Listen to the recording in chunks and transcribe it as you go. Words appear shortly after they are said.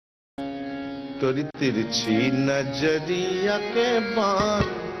तोरी तिरछी नजरिया के बान,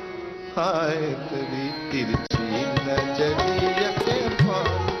 हाय तेरी तिरछी नजरिया के बान।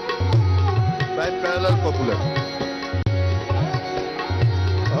 बाय पैरेलल पॉपुलर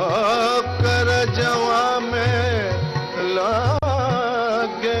कर जवा में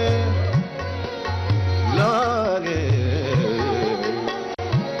लागे लागे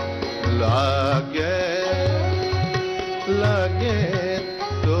लागे लागे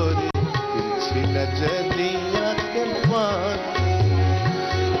तोरी तिरछी नजरिया के बान,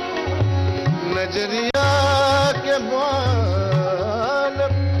 नजरिया के बान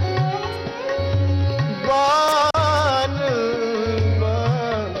बान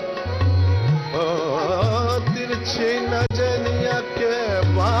बान, ओ तिरछी नजरिया के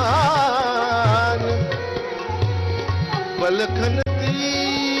बान, पलखन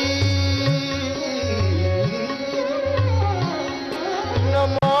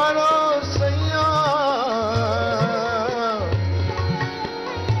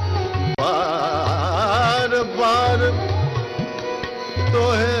तो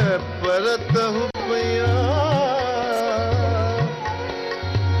है परत हूँ पैया,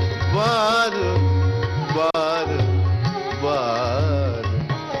 बार बार बार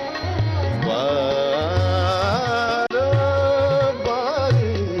बार बार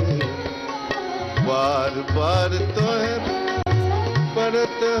बार बार तो है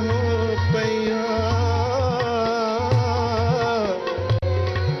परत हूँ पैया,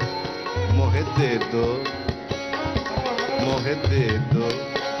 मोहे दे दो মোহে দে দো।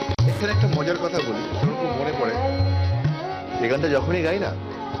 এখানে একটা মজার কথা বলি, আমার খুব মনে পড়ে এই গানটা যখনই গাই না,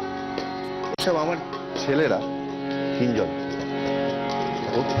 সব আমার ছেলেরা তিনজন,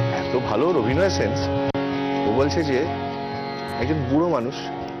 ও এত ভালো অভিনয় সেন্স, ও বলছে যে একজন বুড়ো মানুষ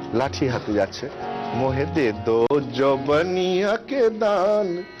লাঠি হাতে যাচ্ছে, মোহে দে দো জবানিয়া কে দান,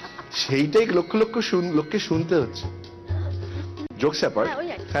 সেইটাই লক্ষ লক্ষ লোককে শুনতে হচ্ছে। জোকস অ্যাপার্ট,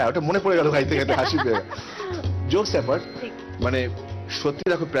 হ্যাঁ ওটা মনে পড়ে গেল গাইতে গাইতে, হাসি পেয়ে। জোকস অ্যাপার্ট, মানে সত্যি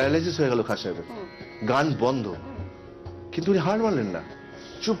দেখো প্যারালাইসিস হয়ে গেল খান সাহেবের, গান বন্ধ, কিন্তু উনি হার মানলেন না,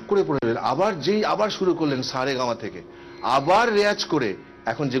 চুপ করে পড়ে গেলেন, আবার শুরু করলেন সারে গামা থেকে, আবার রেয়াজ করে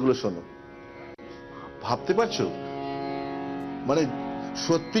এখন যেগুলো শোনো। ভাবতে পারছো মানে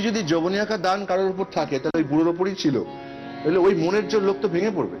সত্যি যদি যবনিয়াকা দান কারোর উপর থাকে তাহলে ওই বুড়োর উপরই ছিল, ওই মনের জোর লোক তো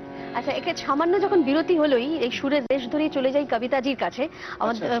ভেঙে পড়বে। আচ্ছা, একে সামান্য যখন বিরতি হলোই এই সুরের দেশ ধরে চলে যাই কবিতাজির কাছে।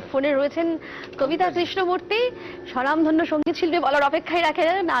 আমাদের ফোনে রয়েছেন কবিতা কৃষ্ণমূর্তি, স্বনামধন্য সঙ্গীত শিল্পী বলার অপেক্ষায় রাখে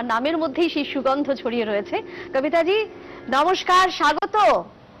না, নামের মধ্যেই সেই সুগন্ধ ছড়িয়ে রয়েছে। কবিতাজি নমস্কার, স্বাগত।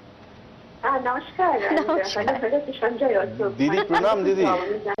 নমস্কার সঞ্জয়, দিদি প্রণাম। দিদি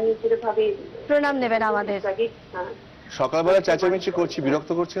প্রণাম নেবেন আমাদের। সকালবেলা চেঁচামেচি করছি,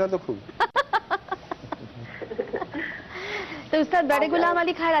 বিরক্ত করছি না তো খুব? তো উস্তাদ বাদে গুলাম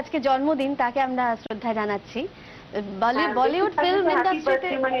আলী খাঁর আজকে জন্মদিন, তাকে আমরা শ্রদ্ধা জানাচ্ছি। বলিউড ফিল্ম ইন্ডাস্ট্রিতে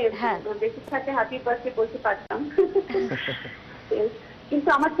হ্যাঁ বেঁচে থাকে হ্যাপি বার্থডে বলতে পারতাম, কিন্তু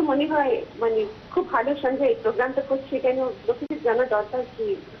আমার তো মনে হয় মানে খুব ভালো সঞ্জয় এই প্রোগ্রামটা করছে, কেন লোকেদের জানা দরকার কি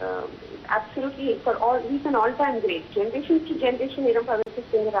absolutely for all is an all time great, generation to generation এরকম ভাবে একটা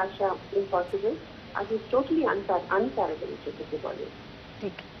সিঙ্গার আসা ইম্পসিবল, আর ইজ টোটালি আনপ্যারাবল যেটাকে বলে।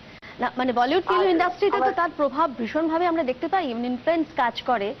 ঠিক না, মানে বলিউড ফিল্ম ইন্ডাস্ট্রিতে তো তার প্রভাব ভীষণভাবে আমরা দেখতে পাই, ইনফ্লুয়েন্স কাজ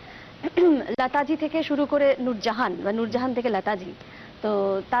করে লতাজি থেকে শুরু করে নূরজাহান, বা নূরজাহান থেকে লতাজি, তো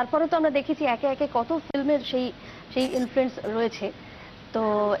তারপরে তো আমরা দেখেছি একে একে কত ফিল্মের সেই ইনফ্লুয়েন্স রয়েছে। তো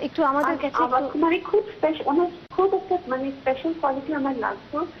একটু আমাদের কাছে মানে খুব স্পেশাল, ওনার খুব একটা মানে স্পেশাল কোয়ালিটি আমার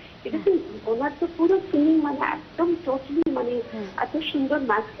লাগতো, এটা কি ওনার তো পুরো সিঙ্গিং মানে একদম টোটালি মানে এত সুন্দর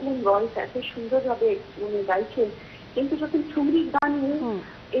ম্যাসকুলিন ভয়েস, এত সুন্দরভাবে মানে গাইছেন, কিন্তু যখন ঠুমরি গান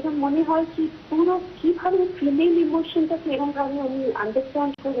এরকম মনে হয় কি পুরো কিভাবে ফিমেল ইমোশনটাকে এরকম ভাবে উনি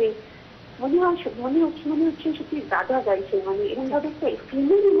আন্ডারস্ট্যান্ড করে, মনে হচ্ছে সত্যি দাদা গাইছে, মানে এরকম ভাবে একটা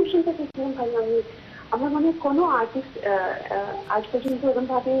ফিমেল ইমোশনটাকে এরকম ভাবে আমার মনে হয় কোনো আর্টিস্ট আজ পর্যন্ত এরকম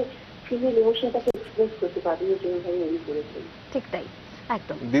ভাবে ফিমেল ইমোশনটাকে এক্সপ্রেস করতে পারেনি যেভাবে উনি করেছেন। ঠিক তাই,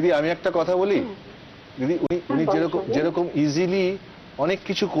 একদম। দিদি আমি একটা কথা বলি, দিদি উনি যেরকম ইজিলি অনেক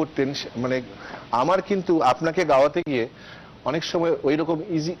কিছু করতেন, মানে আমার কিন্তু আপনাকে গাওয়াতে গিয়ে অনেক সময় ওই রকম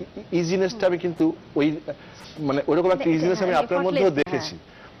ইজিনেসটা আমি কিন্তু মানে ওইরকম একটা ইজিনেস আমি আপনার মধ্যেও দেখেছি,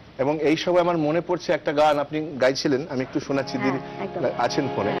 এবং এই সময় আমার মনে পড়ছে একটা গান আপনি গাইছিলেন, আমি একটু শোনাচ্ছি, দিদি আছেন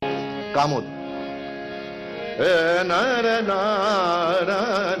ফোনে, কামদ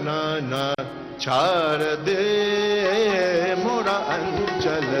ছাড় দে মোরা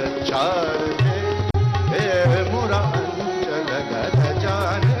অঞ্চল, ছাড় দে মোরা অঞ্চল, গধ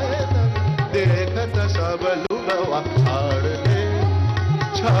জানে দেখত সব লুগवा, ছাড় দে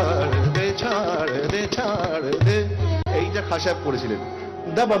ছাড় দে ছাড় দে ছাড় দে, এই যে খাসাব করেছিলেন,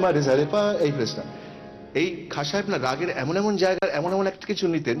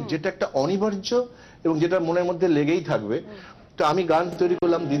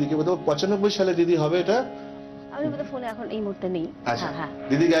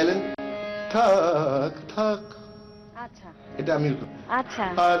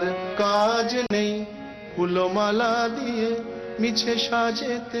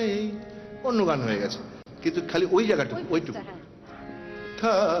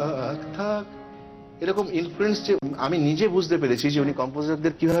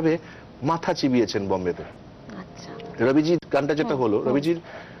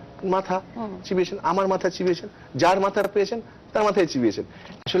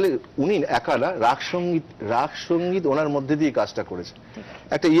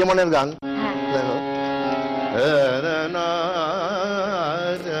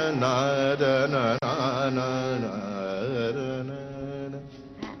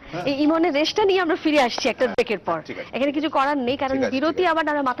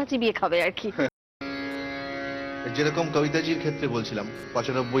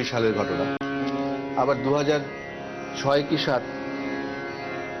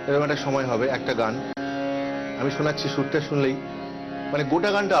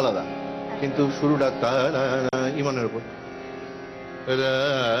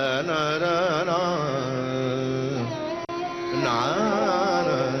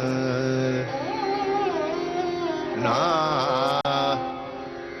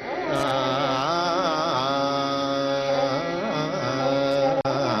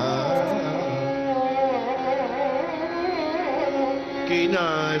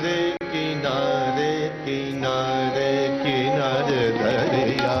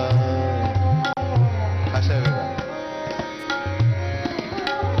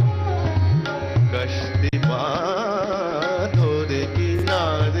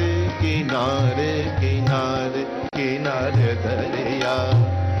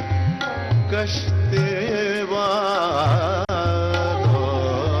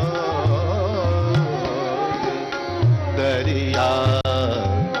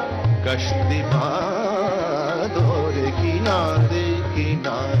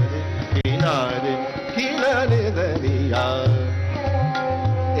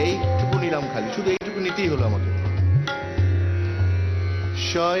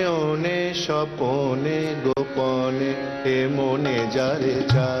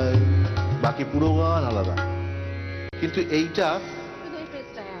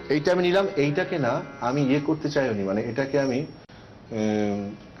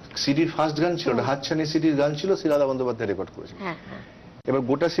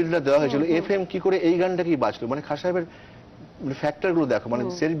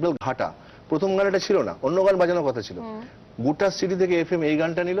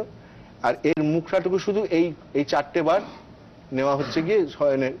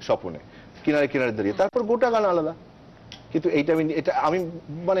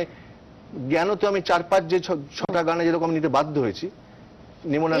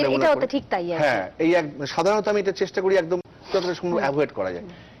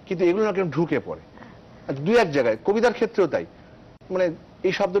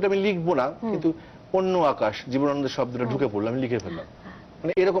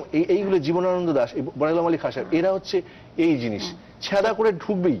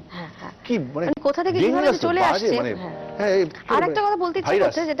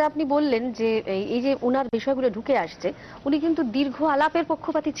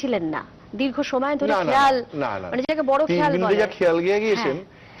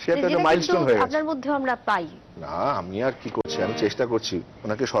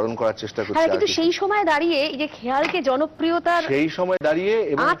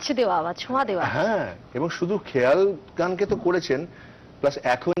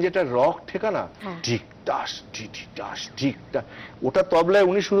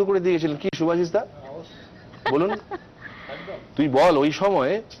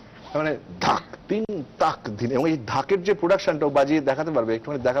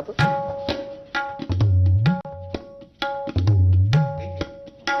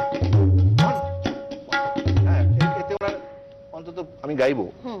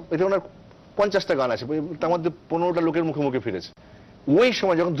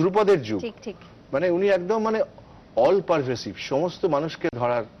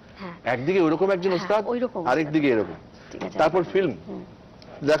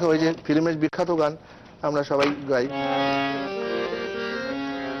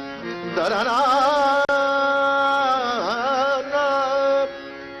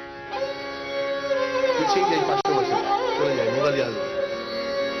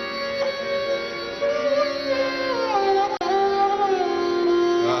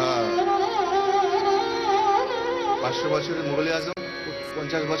 বছরের মুঘল আজম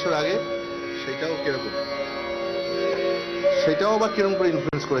 50 বছর আগে, সেটাও কিরকম, সেটাও আবার কিরকম করে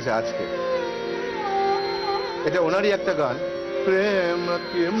ইনফ্লুয়েন্স করেছে আজকে। এটা ওনারই একটা গান, প্রেম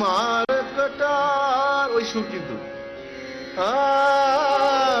কি মার কটার, ওই সুর কিন্তু আ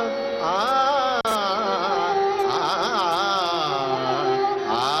আ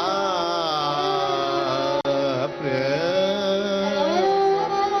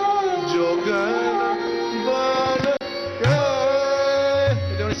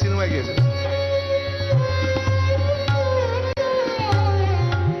সিনেমায় গিয়েছে।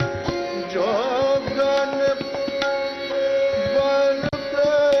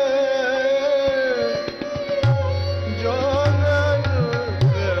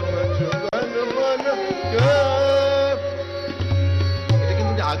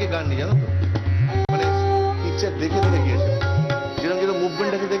 আগে গান নেই জানো তো, মানে পিকচার দেখে দেখে গিয়েছে, যেরকম যেরকম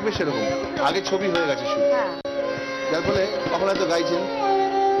মুভমেন্ট আছে দেখবে সেরকম আগে ছবি হয়ে গেছে শুরু, যার ফলে তখন হয়তো গাইছেন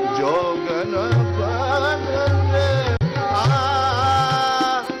যোগন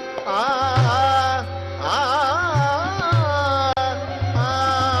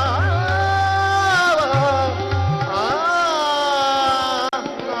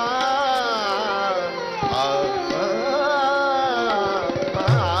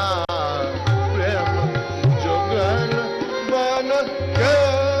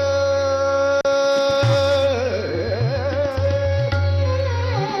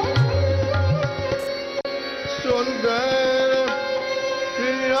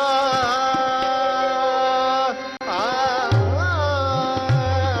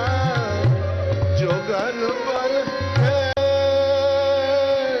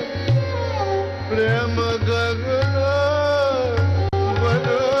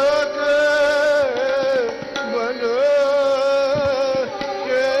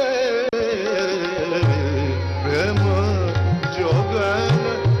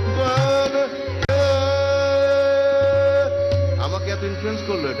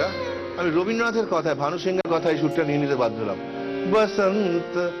রবীন্দ্রনাথের কথায়, ভানু সিংহের কথায় সুরটা নিয়ে নিতে বাধ্য হলাম।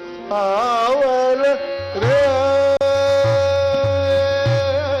 বসন্ত আওয়ার রে,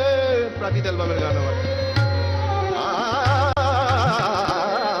 প্রাকৃত অ্যালবামের গান আমার।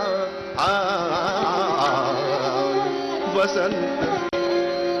 বসন্ত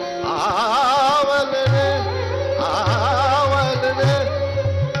আওয়াল রে, আওয়াল রে,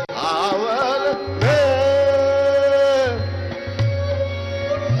 আওয়াল রে,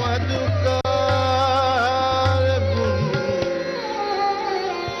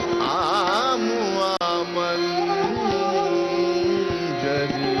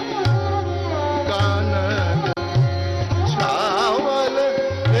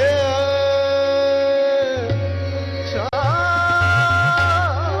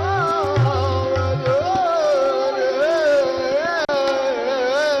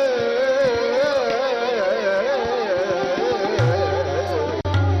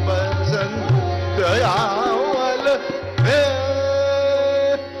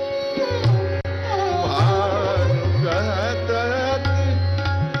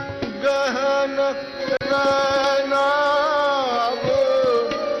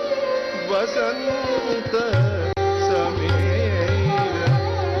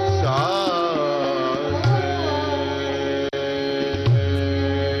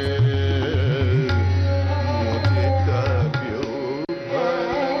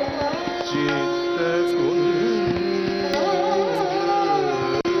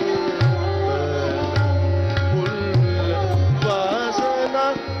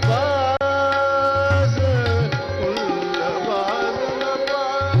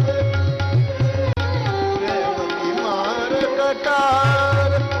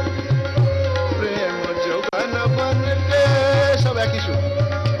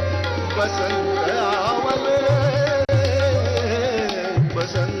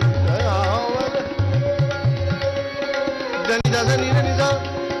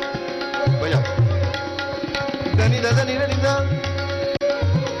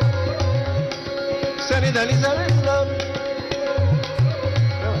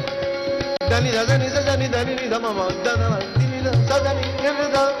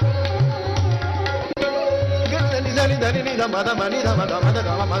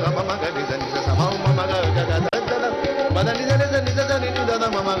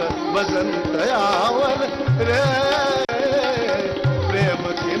 प्रेम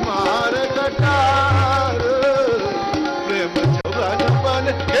की मार कटार, प्रेम जुगन बन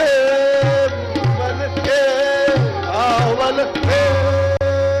के आवल